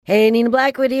Hey, Nina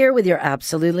Blackwood here with your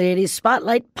Absolutely 80s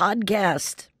Spotlight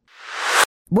podcast.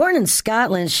 Born in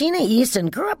Scotland, Sheena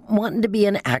Easton grew up wanting to be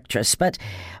an actress, but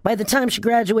by the time she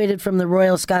graduated from the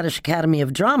Royal Scottish Academy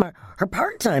of Drama, her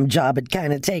part-time job had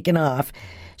kind of taken off.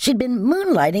 She'd been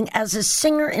moonlighting as a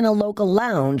singer in a local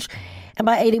lounge, and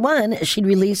by 81, she'd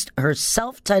released her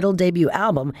self-titled debut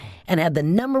album and had the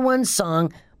 #1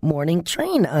 song, Morning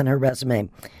Train, on her resume.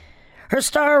 Her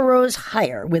star rose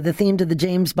higher with the theme to the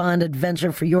James Bond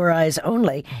adventure For Your Eyes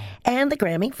Only and the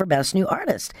Grammy for Best New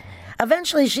Artist.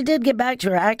 Eventually, she did get back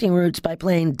to her acting roots by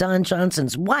playing Don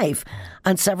Johnson's wife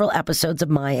on several episodes of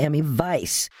Miami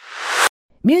Vice.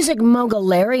 Music mogul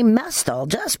Larry Mestel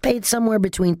just paid somewhere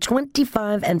between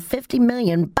 $25 and $50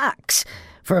 million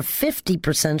for a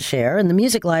 50% share in the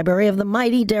music library of the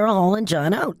mighty Daryl Hall and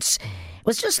John Oates. It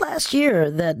was just last year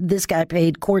that this guy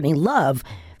paid Courtney Love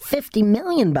 $50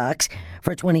 million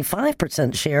for a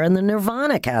 25% share in the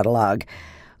Nirvana catalog.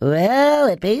 Well,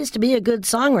 it pays to be a good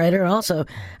songwriter. Also,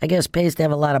 I guess pays to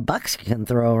have a lot of bucks you can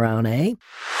throw around, eh?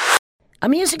 A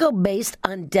musical based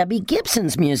on Debbie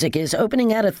Gibson's music is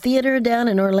opening at a theater down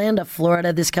in Orlando,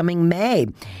 Florida this coming May.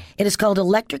 It is called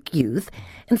Electric Youth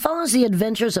and follows the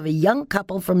adventures of a young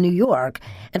couple from New York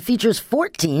and features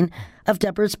 14 of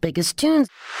Deborah's biggest tunes.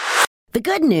 The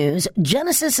good news,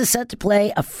 Genesis is set to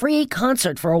play a free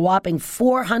concert for a whopping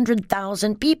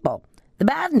 400,000 people. The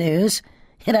bad news,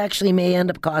 it actually may end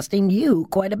up costing you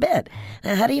quite a bit.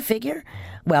 Now, how do you figure?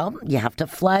 Well, you have to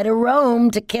fly to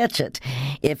Rome to catch it.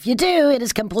 If you do, it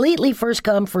is completely first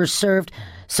come, first served,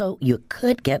 so you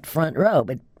could get front row,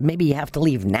 but maybe you have to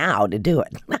leave now to do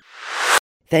it.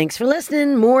 Thanks for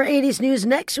listening. More 80s news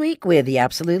next week with the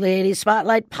Absolutely 80s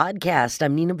Spotlight podcast.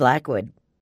 I'm Nina Blackwood.